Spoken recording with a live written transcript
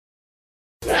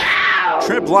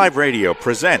TribLIVE Radio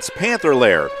presents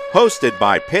PantherLair, hosted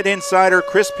by Pitt insider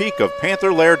Chris Peak of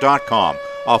PantherLair.com.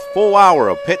 A full hour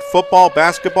of Pitt football,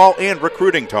 basketball, and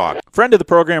recruiting talk. Friend of the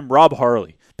program, Rob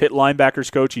Harley, Pitt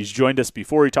Linebackers coach. He's joined us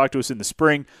before. He talked to us in the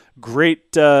spring.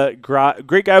 Great guy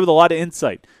with a lot of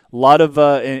insight.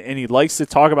 And he likes to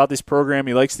talk about this program.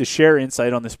 He likes to share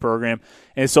insight on this program.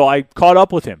 And so I caught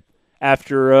up with him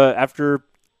after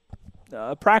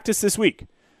practice this week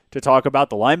to talk about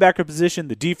the linebacker position,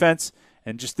 the defense,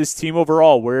 and just this team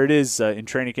overall, where it is in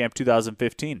training camp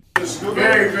 2015. Coach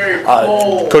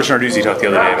Narduzzi talked the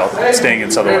other day about staying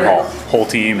in Sutherland Hall. Whole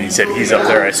team, he said he's up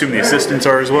there. I assume the assistants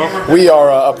are as well? We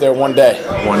are up there one day.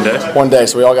 One day? One day,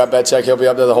 so we all got bed check. He'll be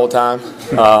up there the whole time.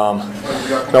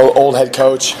 Old head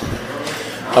coach,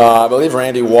 I believe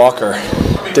Randy Walker,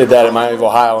 did that at Miami of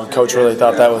Ohio, and Coach really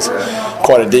thought that was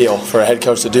quite a deal for a head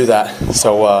coach to do that.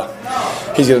 So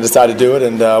he's going to decide to do it,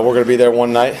 and we're going to be there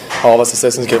one night. All of us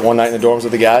assistants get one night in the dorms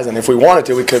with the guys, and if we wanted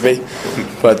to, we could be.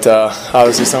 But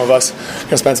obviously some of us are going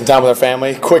to spend some time with our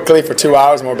family quickly for 2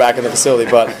 hours, and we're back in the facility.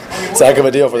 But it's a heck of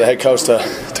a deal for the head coach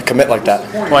to commit like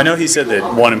that. Well, I know he said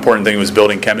that one important thing was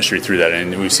building chemistry through that,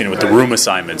 and we've seen it with the room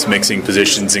assignments, mixing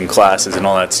positions in classes and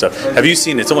all that stuff. Have you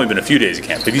seen, it's only been a few days of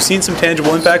camp, have you seen some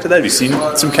tangible impact of that? Have you seen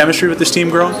some chemistry with this team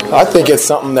growing? I think it's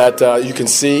something that you can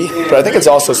see, but I think it's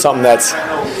also something that's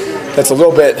a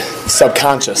little bit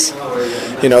subconscious.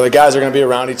 You know, the guys are going to be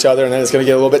around each other, and then it's going to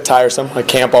get a little bit tiresome, like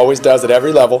camp always does at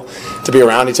every level, to be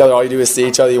around each other. All you do is see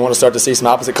each other. You want to start to see some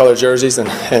opposite color jerseys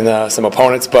and some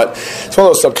opponents, but it's one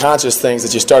of those subconscious things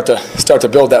that you start to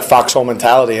build that foxhole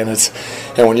mentality, and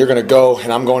when you're going to go,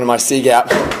 and I'm going to my C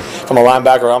gap, if I'm a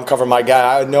linebacker, I'm covering my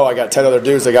guy, I know I got 10 other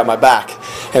dudes that got my back,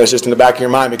 and it's just in the back of your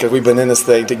mind because we've been in this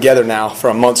thing together now for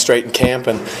a month straight in camp,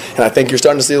 and I think you're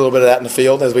starting to see a little bit of that in the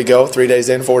field as we go, 3 days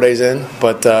in, 4 days in,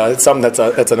 but it's something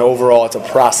that's an overall, it's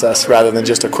a process rather than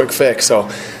just a quick fix. So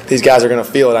these guys are going to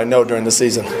feel it, I know, during the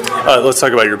season. Let's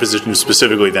talk about your position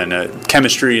specifically then,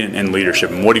 chemistry and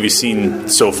leadership. And what have you seen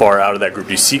so far out of that group?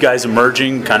 Do you see guys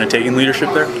emerging, kind of taking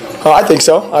leadership there? I think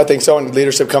so, and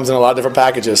leadership comes in a lot of different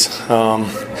packages.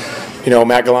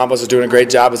 Matt Galambos is doing a great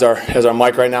job as our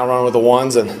Mike right now, running with the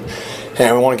ones, and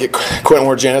we want to get Quentin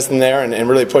Ward-Jennison there and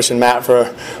really pushing Matt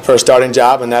for a starting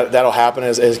job, and that'll happen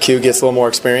as Q gets a little more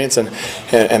experience,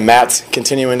 and Matt's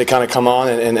continuing to kind of come on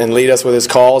and lead us with his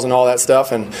calls and all that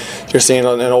stuff. And you're seeing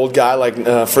an old guy like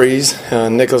Freeze,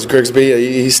 Nicholas Grigsby,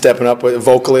 he's stepping up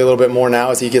vocally a little bit more now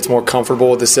as he gets more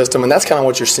comfortable with the system, and that's kind of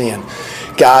what you're seeing.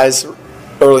 Guys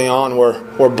early on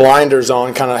were blinders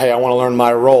on, kind of, hey, I want to learn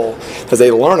my role. As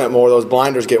they learn it more, those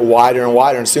blinders get wider and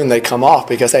wider, and soon they come off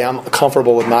because, hey, I'm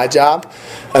comfortable with my job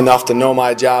enough to know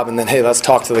my job, and then, hey, let's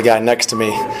talk to the guy next to me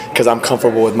because I'm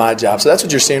comfortable with my job. So that's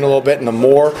what you're seeing a little bit, and the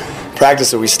more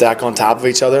practice that we stack on top of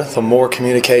each other, the more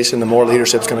communication, the more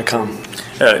leadership's going to come.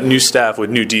 New staff with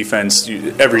new defense,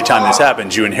 every time this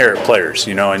happens, you inherit players,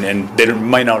 and they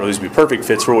might not always be perfect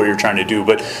fits for what you're trying to do,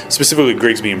 but specifically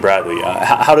Grigsby and Bradley,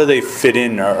 how do they fit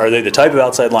in? Are they the type of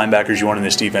outside linebackers you want in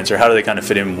this defense, or how do they kind of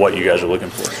fit in what you guys are looking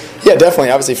for? Yeah, definitely.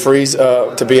 Obviously, Freeze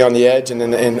to be on the edge and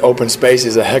in open space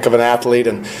is a heck of an athlete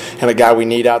and a guy we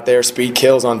need out there. Speed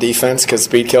kills on defense because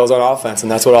speed kills on offense,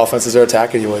 and that's what offenses are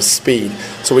attacking you with, speed.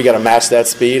 So we got to match that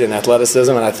speed and athleticism,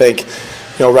 and I think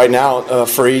right now,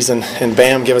 Freeze and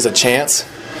Bam give us a chance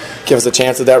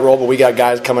at that role, but we got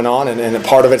guys coming on, and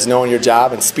part of it's knowing your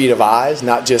job and speed of eyes,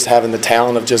 not just having the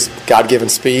talent of just God-given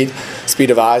speed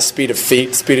of eyes, speed of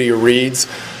feet, speed of your reads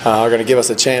are going to give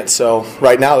us a chance. So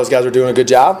right now, those guys are doing a good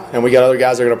job, and we got other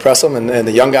guys that are going to press them, and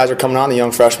the young guys are coming on, the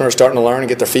young freshmen are starting to learn and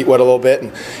get their feet wet a little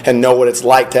bit and know what it's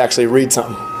like to actually read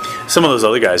something. Some of those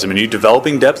other guys, are you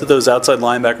developing depth at those outside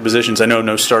linebacker positions? I know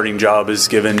no starting job is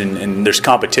given, and there's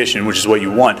competition, which is what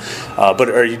you want. But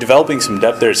are you developing some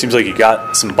depth there? It seems like you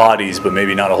got some bodies, but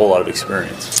maybe not a whole lot of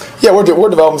experience. Yeah, we're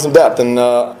developing some depth, and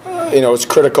it's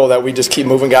critical that we just keep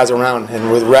moving guys around,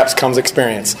 and with reps comes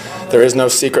experience. There is no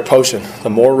secret potion. The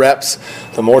more reps,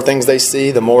 the more things they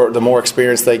see, the more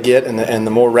experience they get, and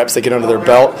the more reps they get under their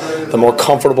belt, the more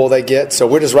comfortable they get. So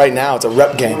we're just right now, it's a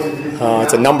rep game.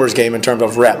 It's a numbers game in terms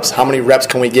of reps. How many reps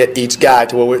can we get each guy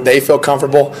to where they feel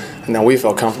comfortable, and then we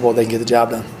feel comfortable, they can get the job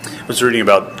done. I was reading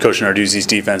about Coach Narduzzi's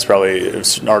defense, probably it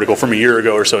was an article from a year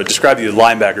ago or so. It described the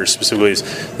linebackers specifically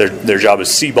as their job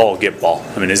is see ball, get ball.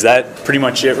 Is that pretty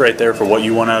much it right there for what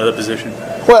you want out of the position?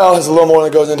 Well, there's a little more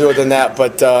that goes into it than that,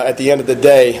 but at the end of the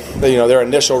day, their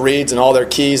initial reads and all their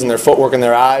keys and their footwork and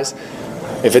their eyes,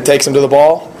 if it takes them to the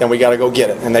ball, then we got to go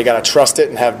get it, and they got to trust it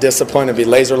and have discipline and be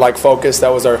laser-like focused. That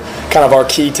was our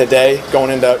key today going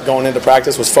into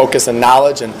practice, was focus and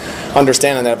knowledge and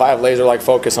understanding that if I have laser-like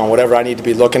focus on whatever I need to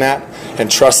be looking at and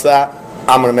trust that,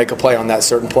 I'm going to make a play on that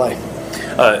certain play.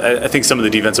 I think some of the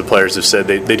defensive players have said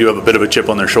they do have a bit of a chip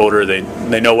on their shoulder.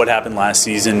 They know what happened last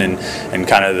season and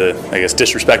kind of the, I guess,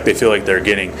 disrespect they feel like they're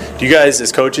getting. Do you guys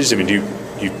as coaches, I mean, do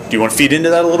you want to feed into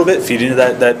that a little bit? Feed into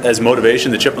that as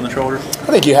motivation, the chip on the shoulder?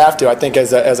 I think you have to. I think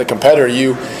as a competitor,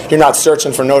 you're not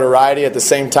searching for notoriety. At the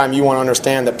same time, you want to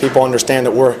understand that people understand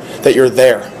that you're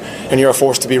there. And you're a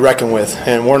force to be reckoned with.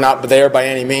 And we're not there by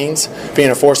any means, being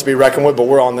a force to be reckoned with, but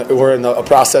we're in a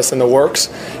process in the works.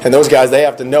 And those guys, they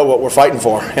have to know what we're fighting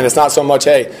for. And it's not so much,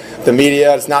 hey, the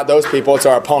media, it's not those people, it's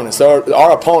our opponents. So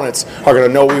our opponents are going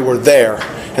to know we were there,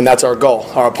 and that's our goal.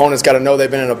 Our opponents got to know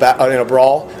they've been in a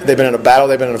brawl, they've been in a battle,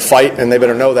 they've been in a fight, and they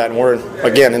better know that. And we're,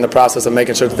 again, in the process of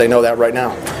making sure that they know that right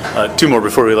now. Two more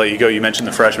before we let you go. You mentioned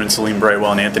the freshmen, Salim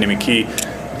Brightwell and Anthony McKee.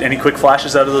 Any quick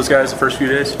flashes out of those guys the first few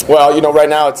days? Well, right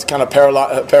now it's kind of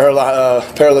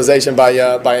paralyzation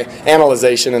by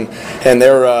analyzation, and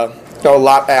they're a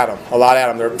lot at them.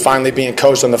 They're finally being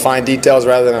coached on the fine details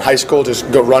rather than in high school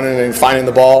just go running and finding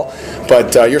the ball.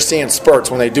 But you're seeing spurts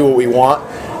when they do what we want.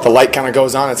 The light kind of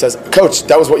goes on and says, "Coach,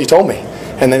 that was what you told me."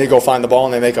 And then they go find the ball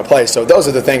and they make a play. So those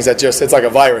are the things that it's like a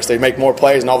virus. They make more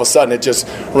plays and all of a sudden it just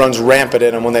runs rampant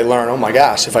in them when they learn, oh my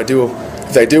gosh, if they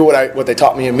do what they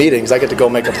taught me in meetings, I get to go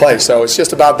make a play. So it's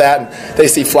just about that. And they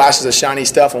see flashes of shiny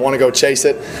stuff and want to go chase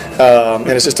it. And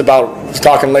it's just about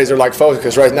talking laser-like focus,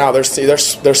 because right now they're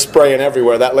spraying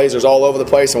everywhere. That laser's all over the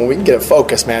place. And when we can get it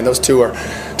focused, man, those two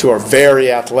are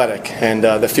very athletic. And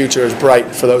the future is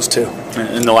bright for those two.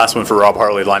 And the last one for Rob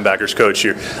Harley, linebackers coach.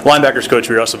 You're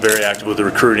also very active with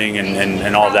the recruiting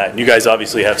and all of that. And you guys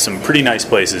obviously have some pretty nice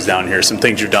places down here, some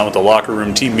things you've done with the locker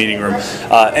room, team meeting room.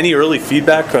 Any early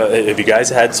feedback? Have you guys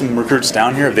had some recruits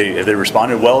down here? Have they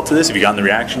responded well to this? Have you gotten the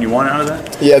reaction you want out of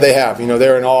that? Yeah, they have.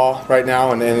 They're in awe right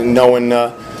now and knowing,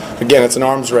 again, it's an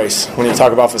arms race when you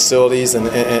talk about facilities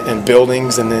and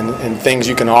buildings and things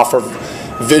you can offer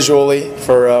visually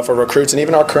for recruits and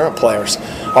even our current players.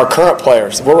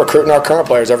 We're recruiting our current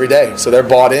players every day, so they're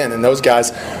bought in, and those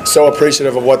guys so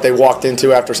appreciative of what they walked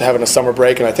into after having a summer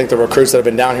break. And I think the recruits that have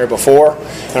been down here before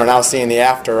and are now seeing the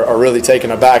after are really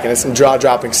taken aback, and it's some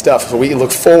jaw-dropping stuff. So we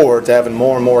look forward to having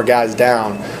more and more guys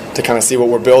down to kind of see what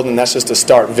we're building. That's just a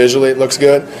start. Visually it looks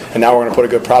good, and now we're going to put a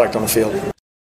good product on the field.